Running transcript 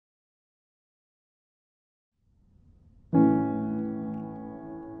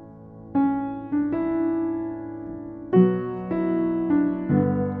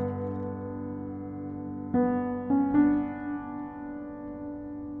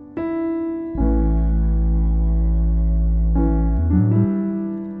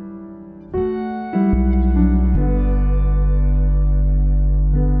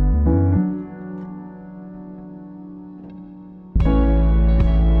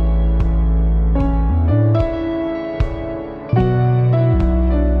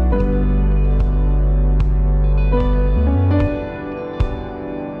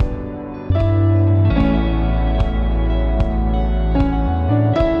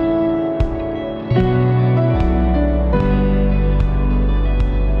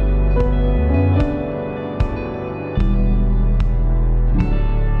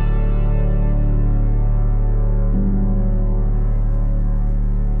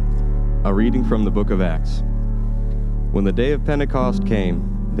A reading from the book of Acts. When the day of Pentecost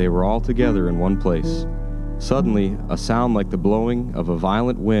came, they were all together in one place. Suddenly, a sound like the blowing of a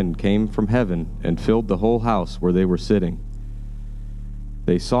violent wind came from heaven and filled the whole house where they were sitting.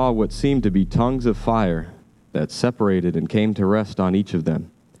 They saw what seemed to be tongues of fire that separated and came to rest on each of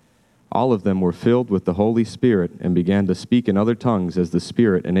them. All of them were filled with the Holy Spirit and began to speak in other tongues as the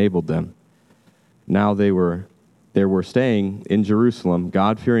Spirit enabled them. Now there were staying in Jerusalem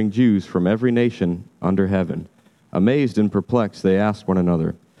God-fearing Jews from every nation under heaven. Amazed and perplexed, they asked one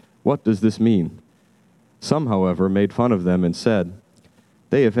another, "What does this mean?" Some, however, made fun of them and said,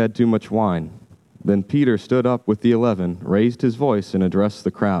 "They have had too much wine." Then Peter stood up with the 11, raised his voice, and addressed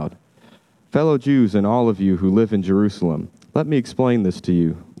the crowd. "Fellow Jews and all of you who live in Jerusalem, let me explain this to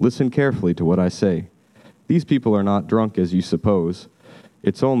you. Listen carefully to what I say. These people are not drunk as you suppose.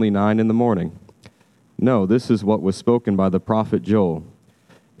 It's only 9 a.m. No, this is what was spoken by the prophet Joel.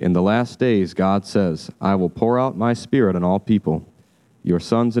 In the last days, God says, I will pour out my Spirit on all people. Your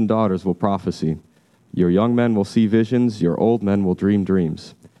sons and daughters will prophesy. Your young men will see visions. Your old men will dream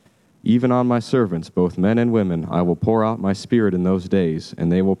dreams. Even on my servants, both men and women, I will pour out my Spirit in those days,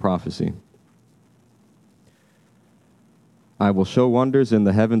 and they will prophesy. I will show wonders in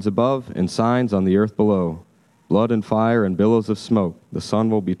the heavens above and signs on the earth below. Blood and fire and billows of smoke. The sun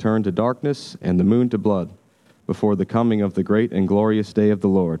will be turned to darkness and the moon to blood before the coming of the great and glorious day of the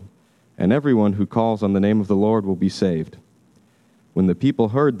Lord. And everyone who calls on the name of the Lord will be saved. When the people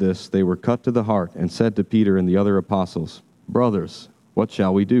heard this, they were cut to the heart and said to Peter and the other apostles, Brothers, what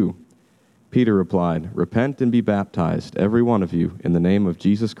shall we do? Peter replied, Repent and be baptized, every one of you, in the name of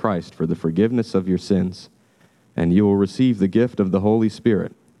Jesus Christ for the forgiveness of your sins, and you will receive the gift of the Holy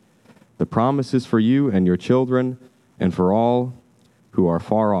Spirit. The promise is for you and your children, and for all who are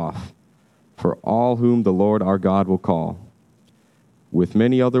far off, for all whom the Lord our God will call. With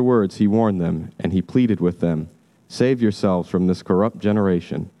many other words he warned them, and he pleaded with them, Save yourselves from this corrupt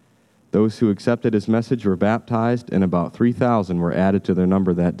generation. Those who accepted his message were baptized, and about 3,000 were added to their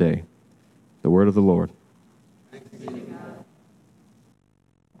number that day. The word of the Lord.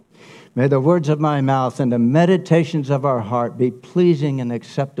 May the words of my mouth and the meditations of our heart be pleasing and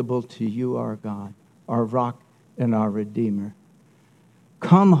acceptable to you, our God, our rock and our Redeemer.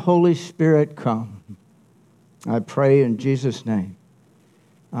 Come, Holy Spirit, come. I pray in Jesus' name.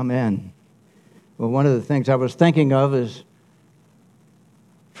 Amen. Well, one of the things I was thinking of as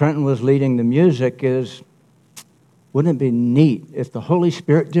Trenton was leading the music is, wouldn't it be neat if the Holy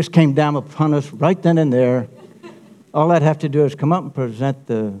Spirit just came down upon us right then and there? All I'd have to do is come up and present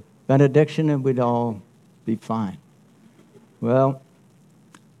the benediction, and we'd all be fine. Well,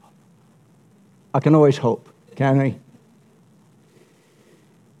 I can always hope, can't we?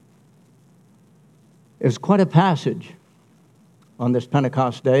 It was quite a passage on this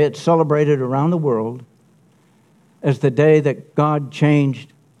Pentecost day. It's celebrated around the world as the day that God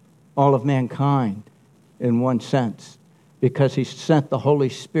changed all of mankind in one sense, because he sent the Holy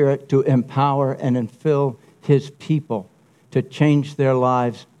Spirit to empower and infill his people to change their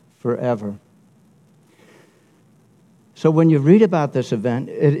lives forever. So when you read about this event,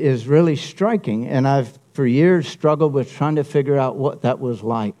 it is really striking, and I've for years struggled with trying to figure out what that was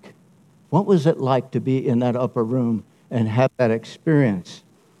like. What was it like to be in that upper room and have that experience?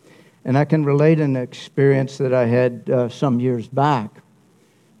 And I can relate an experience that I had some years back.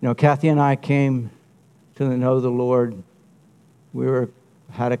 You know, Kathy and I came to know the Lord. We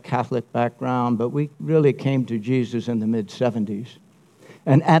had a Catholic background, but we really came to Jesus in the mid-70s.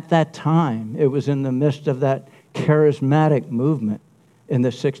 And at that time, it was in the midst of that charismatic movement in the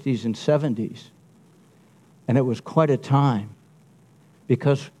 60s and 70s. And it was quite a time,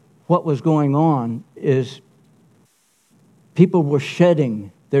 because what was going on is people were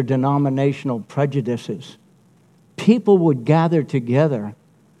shedding their denominational prejudices. People would gather together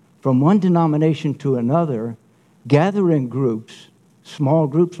from one denomination to another, gather in groups, small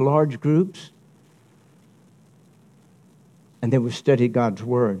groups, large groups, and they would study God's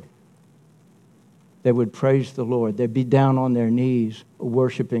word. They would praise the Lord. They'd be down on their knees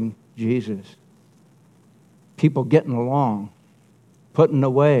worshiping Jesus. People getting along, putting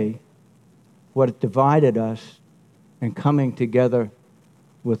away what divided us and coming together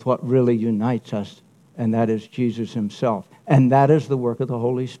with what really unites us, and that is Jesus himself. And that is the work of the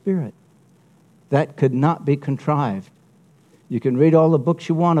Holy Spirit. That could not be contrived. You can read all the books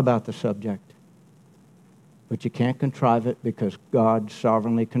you want about the subject, but you can't contrive it, because God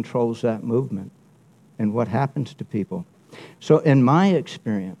sovereignly controls that movement and what happens to people. So in my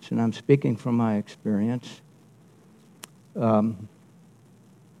experience, and I'm speaking from my experience, it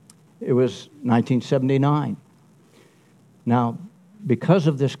was 1979. Now, because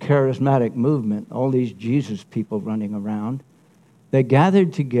of this charismatic movement, all these Jesus people running around, they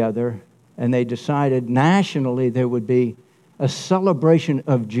gathered together and they decided nationally there would be a celebration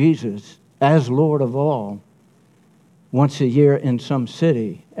of Jesus as Lord of all once a year in some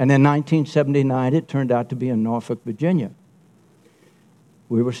city. And in 1979, it turned out to be in Norfolk, Virginia.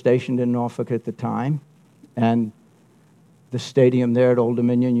 We were stationed in Norfolk at the time, and the stadium there at Old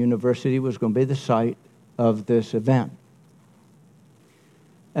Dominion University was going to be the site of this event.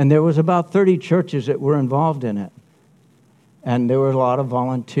 And there was about 30 churches that were involved in it. And there were a lot of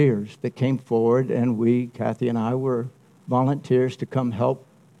volunteers that came forward, and we, Kathy and I, were volunteers to come help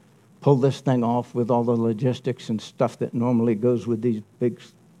pull this thing off with all the logistics and stuff that normally goes with these big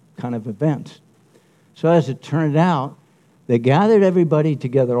kind of events. So as it turned out, they gathered everybody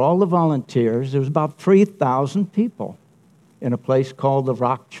together, all the volunteers. There was about 3,000 people in a place called the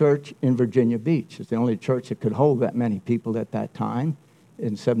Rock Church in Virginia Beach. It's the only church that could hold that many people at that time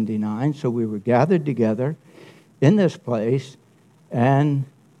in 79. So we were gathered together in this place, and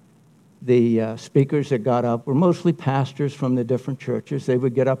the speakers that got up were mostly pastors from the different churches. They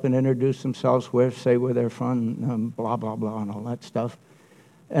would get up and introduce themselves, say where they're from, blah, blah, blah, and all that stuff.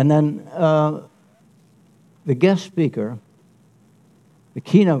 And then the guest speaker, the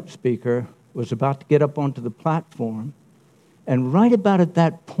keynote speaker, was about to get up onto the platform, and right about at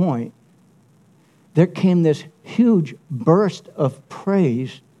that point, there came this huge burst of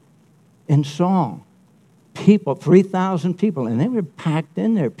praise in song. People, 3,000 people, and they were packed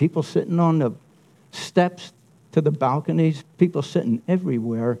in there. People sitting on the steps to the balconies, people sitting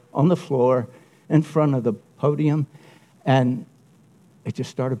everywhere on the floor in front of the podium, and it just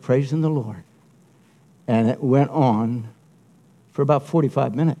started praising the Lord. And it went on for about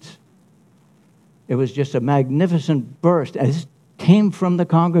 45 minutes. It was just a magnificent burst. And it came from the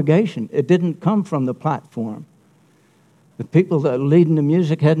congregation. It didn't come from the platform. The people that were leading the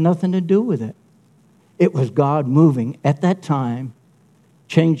music had nothing to do with it. It was God moving at that time,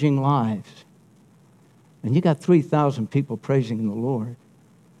 changing lives. And you got 3,000 people praising the Lord.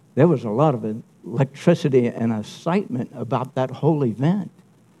 There was a lot of electricity and excitement about that whole event.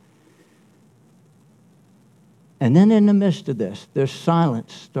 And then in the midst of this, their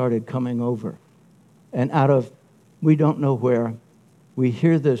silence started coming over. And out of, we don't know where, we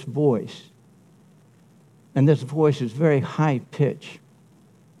hear this voice. And this voice is very high pitch,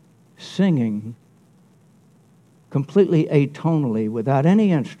 singing completely atonally, without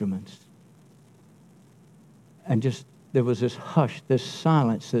any instruments. And just, there was this hush, this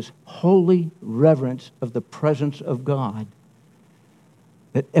silence, this holy reverence of the presence of God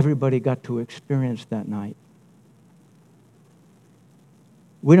that everybody got to experience that night.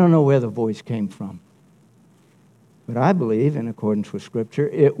 We don't know where the voice came from. But I believe, in accordance with Scripture,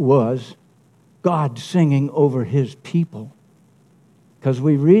 it was God singing over His people. Because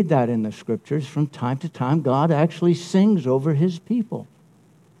we read that in the Scriptures from time to time. God actually sings over His people.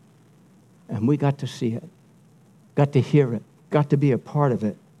 And we got to see it, got to hear it, got to be a part of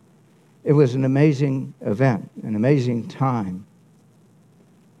it. It was an amazing event, an amazing time.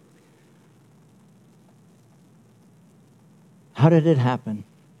 How did it happen?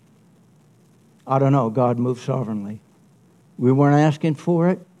 I don't know. God moved sovereignly. We weren't asking for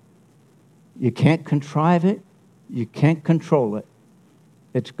it. You can't contrive it. You can't control it.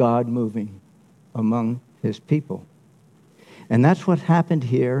 It's God moving among His people. And that's what happened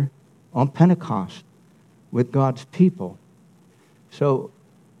here on Pentecost with God's people. So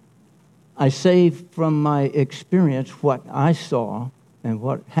I say from my experience what I saw and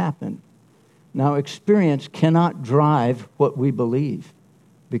what happened. Now, experience cannot drive what we believe,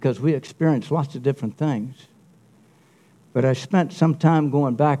 because we experience lots of different things. But I spent some time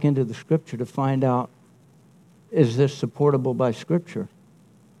going back into the Scripture to find out, is this supportable by Scripture?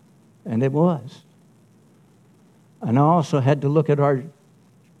 And it was. And I also had to look at our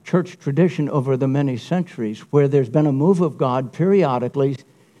church tradition over the many centuries, where there's been a move of God periodically,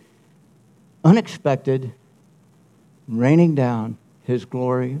 unexpected, raining down His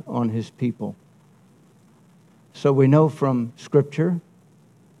glory on His people. So we know from Scripture,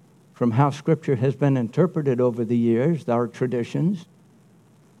 from how Scripture has been interpreted over the years, our traditions,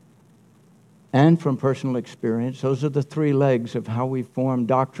 and from personal experience, those are the three legs of how we form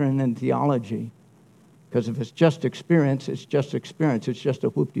doctrine and theology. Because if it's just experience, it's just experience. It's just a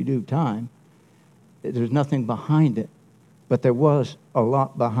whoop-de-doo time. There's nothing behind it. But there was a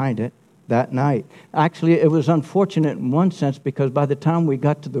lot behind it that night. Actually, it was unfortunate in one sense, because by the time we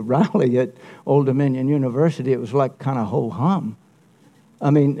got to the rally at Old Dominion University, it was like kind of ho-hum. I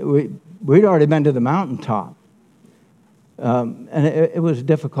mean, we'd already been to the mountaintop. And it was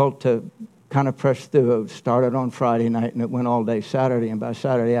difficult to kind of pressed through. It started on Friday night, and it went all day Saturday. And by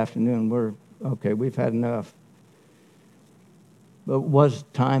Saturday afternoon, we've had enough. But it was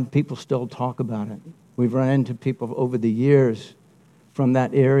time. People still talk about it. We've run into people over the years from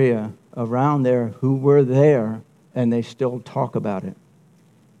that area around there who were there, and they still talk about it.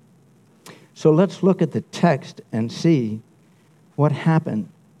 So let's look at the text and see what happened.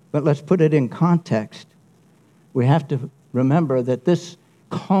 But let's put it in context. We have to remember that this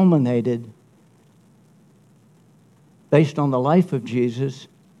culminated based on the life of Jesus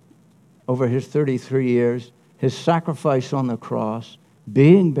over his 33 years, his sacrifice on the cross,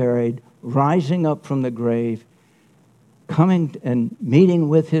 being buried, rising up from the grave, coming and meeting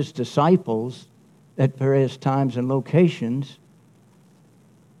with his disciples at various times and locations,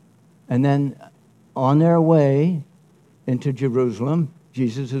 and then on their way into Jerusalem,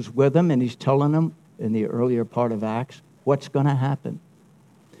 Jesus is with them, and he's telling them in the earlier part of Acts what's going to happen.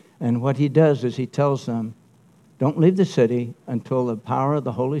 And what he does is he tells them, don't leave the city until the power of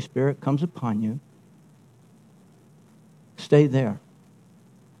the Holy Spirit comes upon you. Stay there.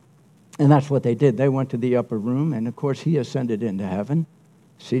 And that's what they did. They went to the upper room, and of course he ascended into heaven,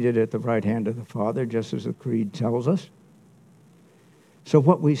 seated at the right hand of the Father, just as the Creed tells us. So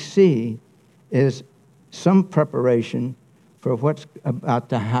what we see is some preparation for what's about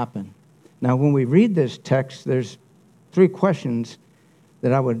to happen. Now, when we read this text, there's three questions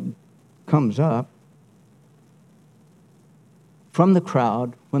that comes up from the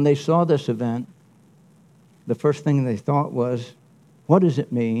crowd. When they saw this event, the first thing they thought was, what does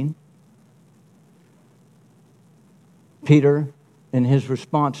it mean? Peter, in his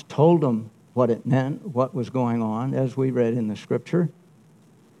response, told them what it meant, what was going on, as we read in the scripture.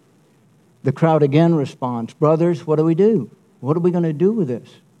 The crowd again responds, brothers, what do we do? What are we going to do with this?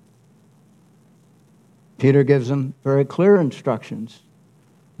 Peter gives them very clear instructions.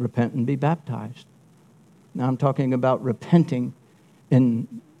 Repent and be baptized. Now I'm talking about repenting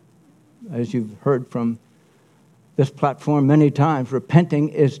as you've heard from this platform many times, repenting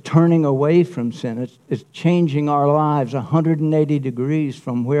is turning away from sin. It's changing our lives 180 degrees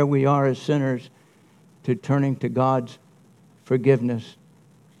from where we are as sinners to turning to God's forgiveness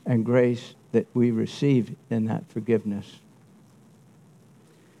and grace that we receive in that forgiveness.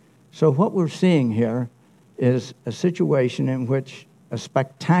 So what we're seeing here is a situation in which a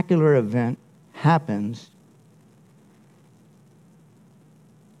spectacular event happens.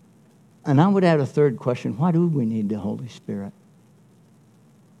 And I would add a third question. Why do we need the Holy Spirit?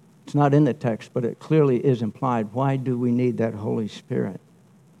 It's not in the text, but it clearly is implied. Why do we need that Holy Spirit?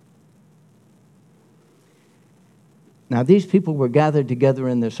 Now, these people were gathered together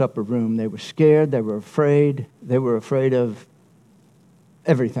in this upper room. They were scared. They were afraid. They were afraid of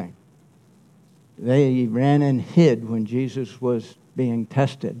everything. They ran and hid when Jesus was being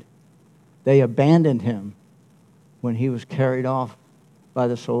tested. They abandoned him when he was carried off by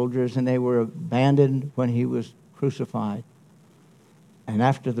the soldiers, and they were abandoned when he was crucified. And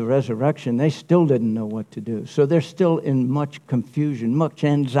after the resurrection, they still didn't know what to do. So they're still in much confusion, much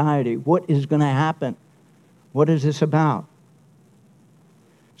anxiety. What is going to happen? What is this about?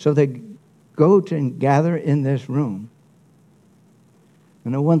 So they go and gather in this room.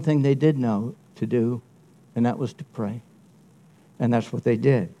 And the one thing they did know to do, and that was to pray. And that's what they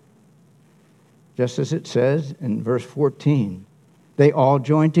did. Just as it says in verse 14, they all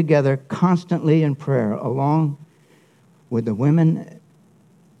joined together constantly in prayer, along with the women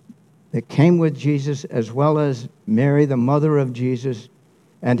that came with Jesus, as well as Mary, the mother of Jesus,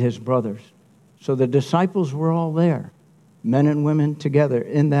 and his brothers. So the disciples were all there, men and women together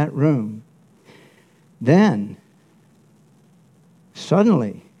in that room. Then,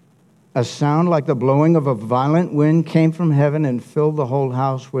 suddenly, a sound like the blowing of a violent wind came from heaven and filled the whole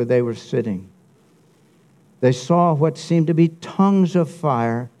house where they were sitting. They saw what seemed to be tongues of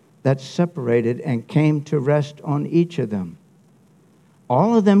fire that separated and came to rest on each of them.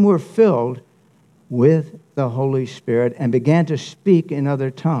 All of them were filled with the Holy Spirit and began to speak in other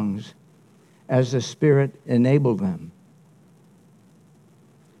tongues as the Spirit enabled them.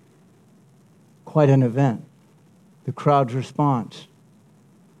 Quite an event. The crowd's response.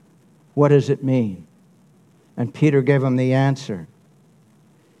 What does it mean? And Peter gave them the answer.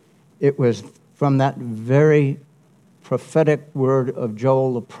 It was from that very prophetic word of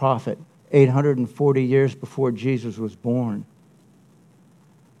Joel the prophet, 840 years before Jesus was born.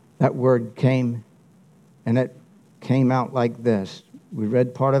 That word came, and it came out like this. We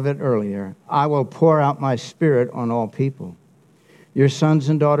read part of it earlier. I will pour out my Spirit on all people. Your sons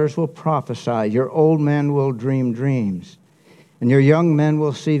and daughters will prophesy. Your old men will dream dreams. And your young men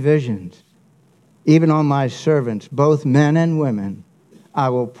will see visions. Even on my servants, both men and women, I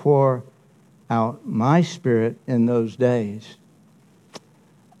will pour out my spirit in those days.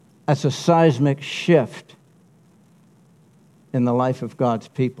 That's a seismic shift in the life of God's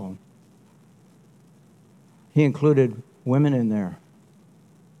people. He included women in there.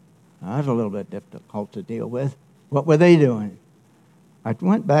 That was a little bit difficult to deal with. What were they doing? I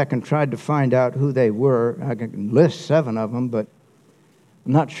went back and tried to find out who they were. I can list 7 of them, but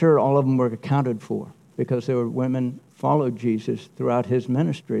I'm not sure all of them were accounted for, because there were women followed Jesus throughout his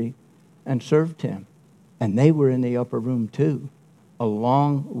ministry and served him. And they were in the upper room too,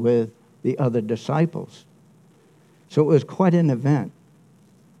 along with the other disciples. So it was quite an event.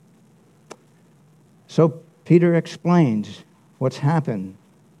 So Peter explains what's happened.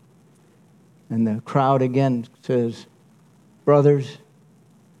 And the crowd again says, brothers,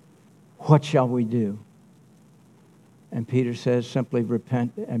 what shall we do? And Peter says, simply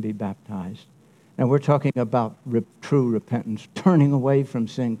repent and be baptized. And we're talking about true repentance, turning away from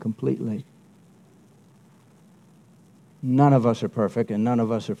sin completely. None of us are perfect, and none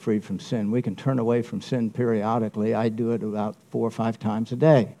of us are free from sin. We can turn away from sin periodically. I do it about 4 or 5 times a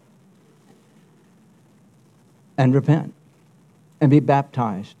day. And repent and be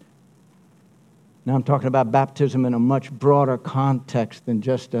baptized. Now I'm talking about baptism in a much broader context than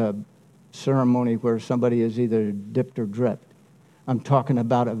just a ceremony where somebody is either dipped or dripped. I'm talking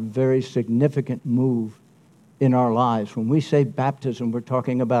about a very significant move in our lives. When we say baptism, we're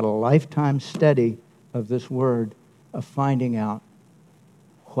talking about a lifetime study of this word, of finding out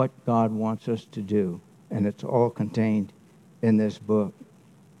what God wants us to do. And it's all contained in this book.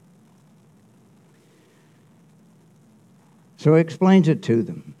 So he explains it to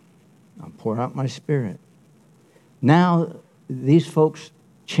them. I'll pour out my spirit. Now, these folks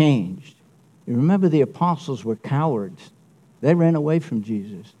changed. You remember the apostles were cowards. They ran away from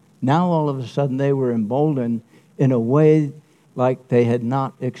Jesus. Now, all of a sudden, they were emboldened in a way like they had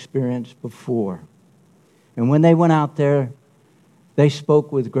not experienced before. And when they went out there, they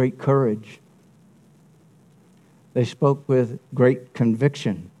spoke with great courage. They spoke with great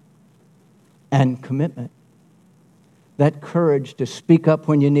conviction and commitment. That courage to speak up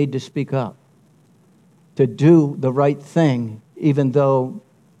when you need to speak up, to do the right thing, even though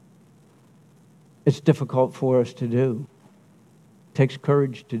it's difficult for us to do. It takes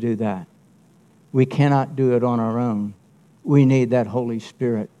courage to do that. We cannot do it on our own. We need that Holy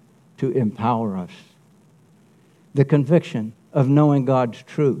Spirit to empower us. The conviction of knowing God's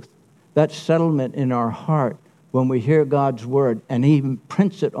truth, that settlement in our heart when we hear God's word and He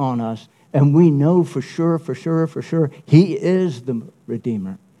imprints it on us, and we know for sure, He is the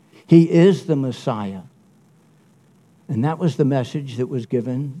Redeemer. He is the Messiah. And that was the message that was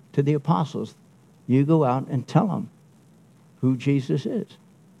given to the apostles. You go out and tell them who Jesus is.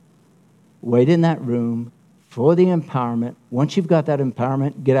 Wait in that room for the empowerment. Once you've got that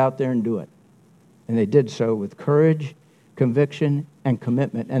empowerment, get out there and do it. And they did so with courage, conviction, and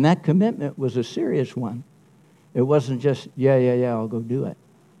commitment. And that commitment was a serious one. It wasn't just, yeah, I'll go do it.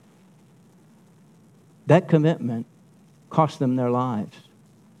 That commitment cost them their lives.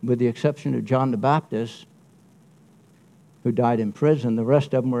 With the exception of John the Baptist, who died in prison, the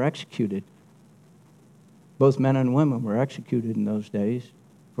rest of them were executed. Both men and women were executed in those days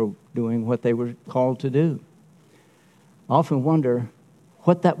for doing what they were called to do. I often wonder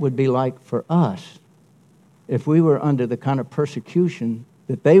what that would be like for us if we were under the kind of persecution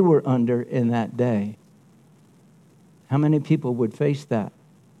that they were under in that day. How many people would face that?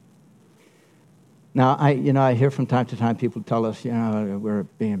 Now, I hear from time to time people tell us, we're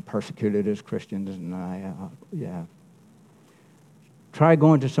being persecuted as Christians, and try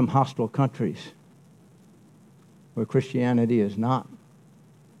going to some hostile countries where Christianity is not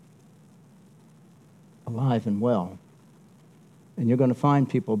alive and well, and you're going to find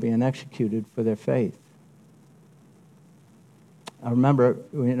people being executed for their faith. I remember,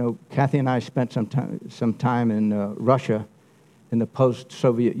 Kathy and I spent some time in Russia in the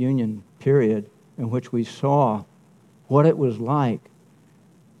post-Soviet Union period, in which we saw what it was like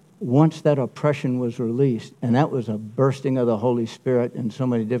once that oppression was released. And that was a bursting of the Holy Spirit in so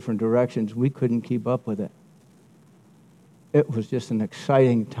many different directions. We couldn't keep up with it. It was just an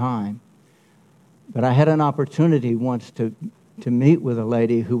exciting time. But I had an opportunity once to meet with a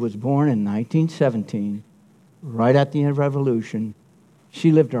lady who was born in 1917, right at the end of the Revolution.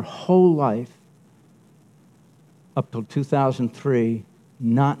 She lived her whole life up till 2003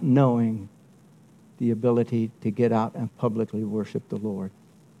 not knowing the ability to get out and publicly worship the Lord.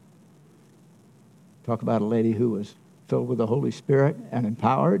 Talk about a lady who was filled with the Holy Spirit and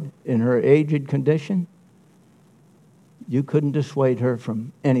empowered in her aged condition. You couldn't dissuade her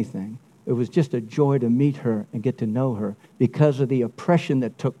from anything. It was just a joy to meet her and get to know her because of the oppression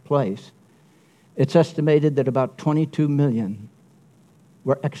that took place. It's estimated that about 22 million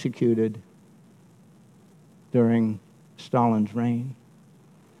were executed during Stalin's reign.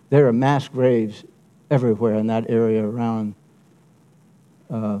 There are mass graves everywhere in that area around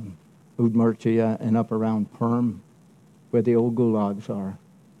Udmurtia and up around Perm, where the old gulags are.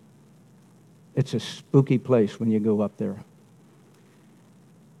 It's a spooky place when you go up there.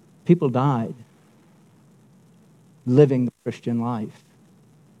 People died living the Christian life.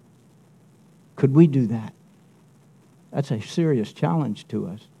 Could we do that? That's a serious challenge to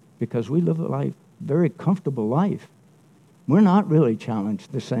us because we live a very comfortable life. We're not really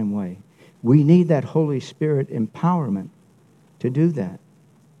challenged the same way. We need that Holy Spirit empowerment to do that.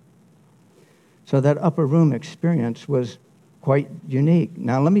 So that upper room experience was quite unique.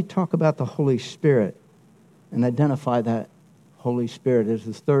 Now let me talk about the Holy Spirit and identify that Holy Spirit as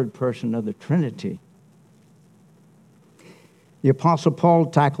the third person of the Trinity. The Apostle Paul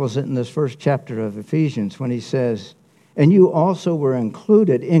tackles it in this first chapter of Ephesians when he says, "And you also were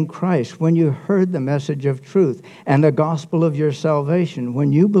included in Christ when you heard the message of truth and the gospel of your salvation.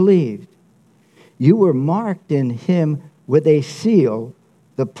 When you believed, you were marked in him with a seal,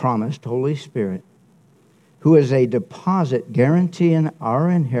 the promised Holy Spirit, who is a deposit guaranteeing our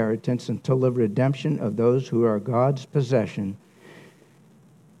inheritance until the redemption of those who are God's possession,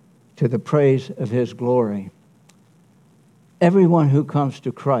 to the praise of his glory." Everyone who comes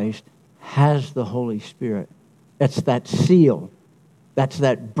to Christ has the Holy Spirit. It's that seal. That's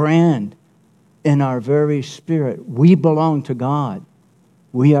that brand in our very spirit. We belong to God.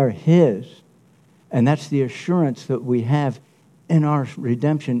 We are his. And that's the assurance that we have in our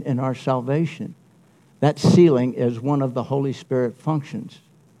redemption, in our salvation. That sealing is one of the Holy Spirit functions.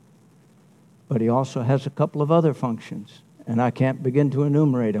 But he also has a couple of other functions. And I can't begin to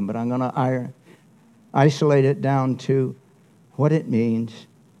enumerate them, but I'm going to isolate it down to what it means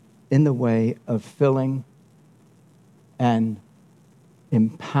in the way of filling and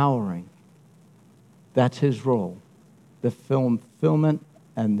empowering. That's his role. The fulfillment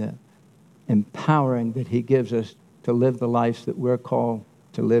and the empowering that he gives us to live the lives that we're called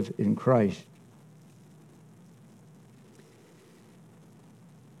to live in Christ.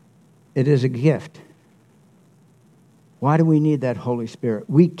 It is a gift. Why do we need that Holy Spirit?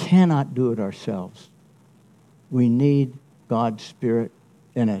 We cannot do it ourselves. We need God's Spirit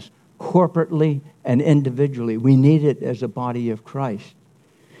in us, corporately and individually. We need it as a body of Christ.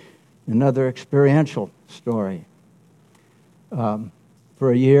 Another experiential story. For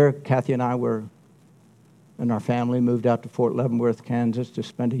a year, Kathy and I and our family moved out to Fort Leavenworth, Kansas to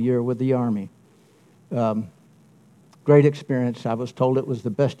spend a year with the Army. Great experience. I was told it was the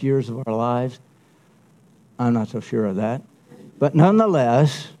best years of our lives. I'm not so sure of that. But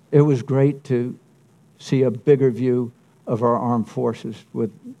nonetheless, it was great to see a bigger view of our armed forces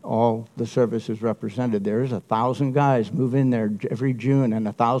with all the services represented. There's 1,000 guys move in there every June and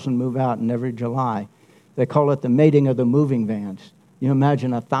 1,000 move out in every July. They call it the mating of the moving vans. You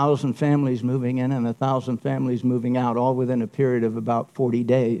imagine 1,000 families moving in and 1,000 families moving out, all within a period of about 40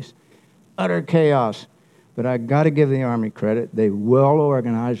 days. Utter chaos. But I got to give the Army credit. They well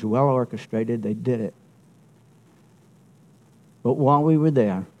organized, well orchestrated. They did it. But while we were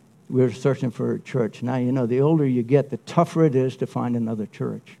there, we were searching for a church. Now, you know, the older you get, the tougher it is to find another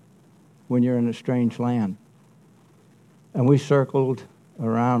church when you're in a strange land. And we circled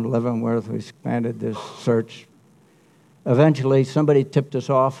around Leavenworth. We expanded this search. Eventually, somebody tipped us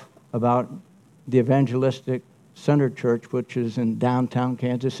off about the Evangelistic Center Church, which is in downtown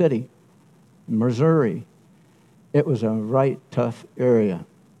Kansas City, Missouri. It was a right tough area.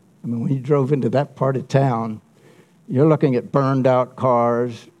 I mean, when you drove into that part of town, you're looking at burned out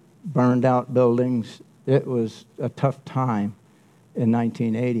cars, burned out buildings. It was a tough time in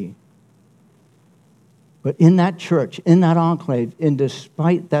 1980. But in that church, in that enclave, and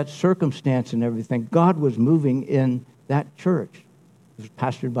despite that circumstance and everything, God was moving in that church. It was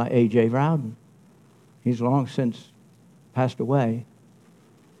pastored by A.J. Rowden. He's long since passed away.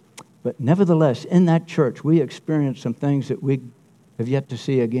 But nevertheless, in that church, we experienced some things that we have yet to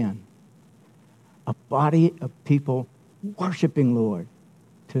see again. A body of people worshiping Lord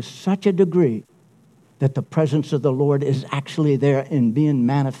to such a degree that the presence of the Lord is actually there and being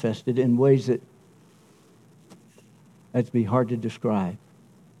manifested in ways that'd be hard to describe.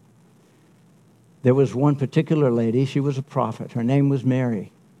 There was one particular lady, she was a prophet. Her name was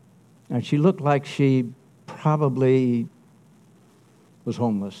Mary. And she looked like she probably was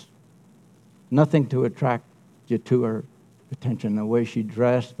homeless. Nothing to attract you to her attention. The way she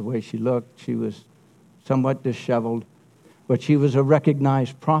dressed, the way she looked, she was somewhat disheveled. But she was a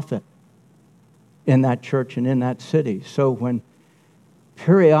recognized prophet in that church and in that city. So when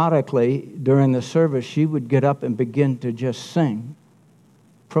periodically during the service, she would get up and begin to just sing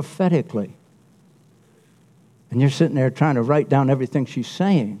prophetically. And you're sitting there trying to write down everything she's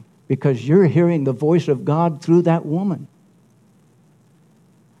saying because you're hearing the voice of God through that woman.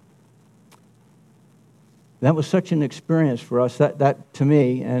 That was such an experience for us. That to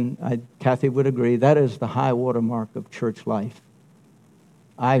me, and Kathy would agree, that is the high water mark of church life.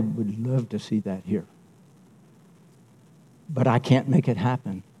 I would love to see that here. But I can't make it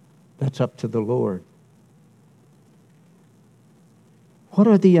happen. That's up to the Lord. What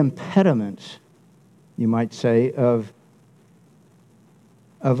are the impediments, you might say, of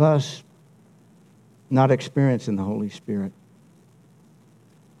us not experiencing the Holy Spirit?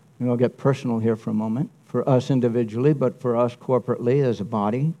 And I'll get personal here for a moment. For us individually, but for us corporately as a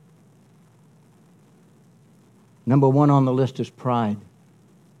body. Number one on the list is pride.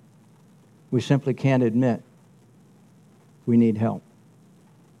 We simply can't admit we need help.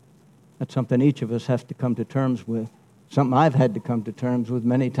 That's something each of us have to come to terms with. Something I've had to come to terms with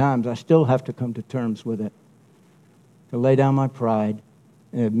many times. I still have to come to terms with it. To lay down my pride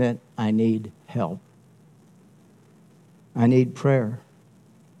and admit I need help. I need prayer.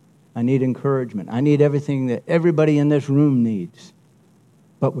 I need encouragement. I need everything that everybody in this room needs.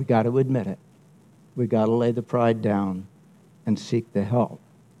 But we got to admit it. We got to lay the pride down and seek the help.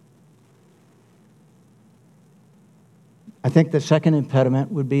 I think the second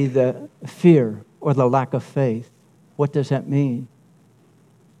impediment would be the fear or the lack of faith. What does that mean?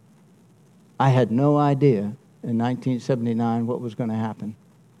 I had no idea in 1979 what was going to happen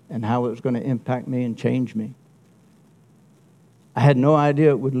and how it was going to impact me and change me. I had no idea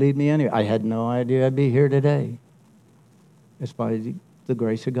it would lead me anywhere. I had no idea I'd be here today. It's by the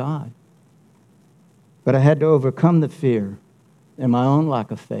grace of God. But I had to overcome the fear and my own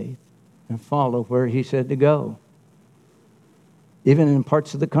lack of faith and follow where He said to go. Even in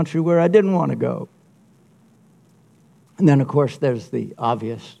parts of the country where I didn't want to go. And then, of course, there's the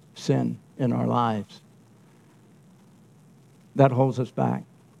obvious sin in our lives. That holds us back.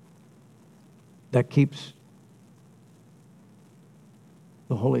 That keeps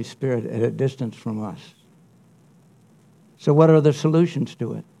the Holy Spirit at a distance from us. So what are the solutions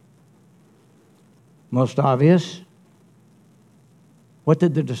to it? Most obvious, what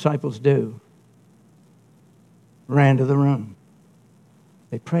did the disciples do? Ran to the room.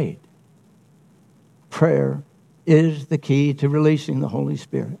 They prayed. Prayer is the key to releasing the Holy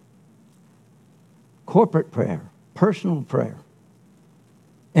Spirit. Corporate prayer, personal prayer,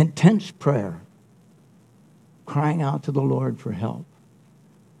 intense prayer, crying out to the Lord for help.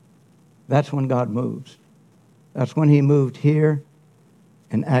 That's when God moves. That's when He moved here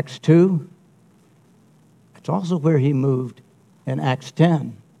in Acts 2. It's also where He moved in Acts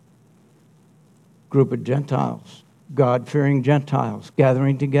 10. Group of Gentiles, God-fearing Gentiles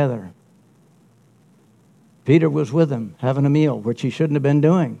gathering together. Peter was with them having a meal, which he shouldn't have been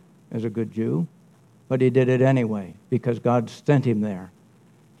doing as a good Jew, but he did it anyway because God sent him there.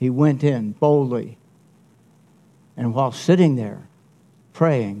 He went in boldly. And while sitting there,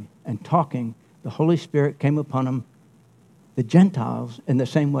 praying and talking, the Holy Spirit came upon him, the Gentiles, in the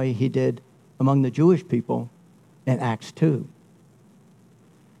same way He did among the Jewish people in Acts 2.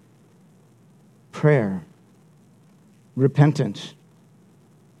 Prayer, repentance.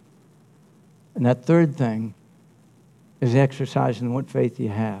 And that third thing is exercising what faith you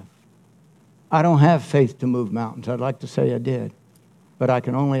have. I don't have faith to move mountains. I'd like to say I did, but I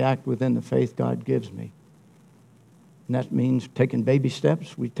can only act within the faith God gives me. And that means taking baby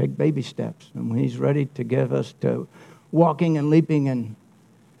steps. We take baby steps. And when He's ready to give us to walking and leaping and,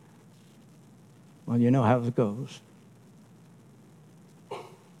 well, you know how it goes.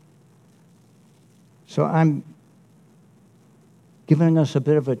 So I'm giving us a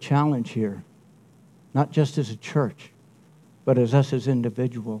bit of a challenge here, not just as a church, but as us as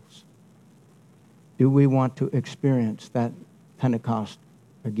individuals. Do we want to experience that Pentecost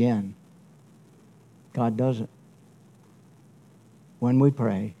again? God does it. When we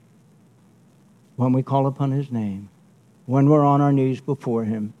pray, when we call upon His name, when we're on our knees before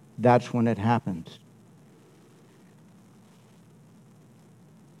Him, that's when it happens.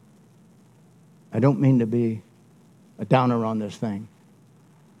 I don't mean to be a downer on this thing.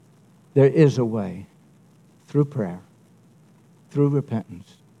 There is a way, through prayer, through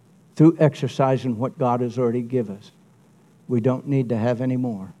repentance, through exercising what God has already given us. We don't need to have any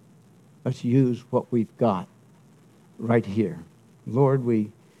more. Let's use what we've got right here. Lord,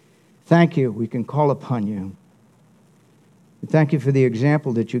 we thank You. We can call upon You. We thank You for the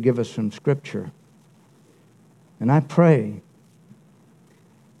example that You give us from Scripture. And I pray,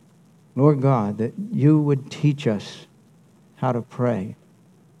 Lord God, that You would teach us how to pray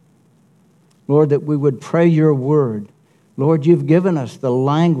Lord, that we would pray your word. Lord, you've given us the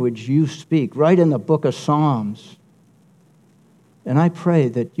language you speak right in the book of Psalms. And I pray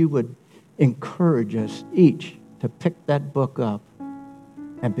that you would encourage us each to pick that book up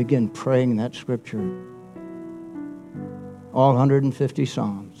and begin praying that scripture. All 150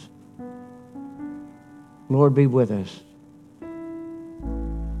 Psalms. Lord, be with us.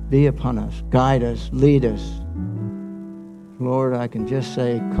 Be upon us. Guide us. Lead us. Lord, I can just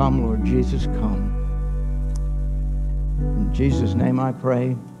say, come, Lord Jesus, come. In Jesus' name I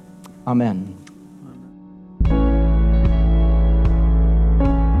pray. Amen.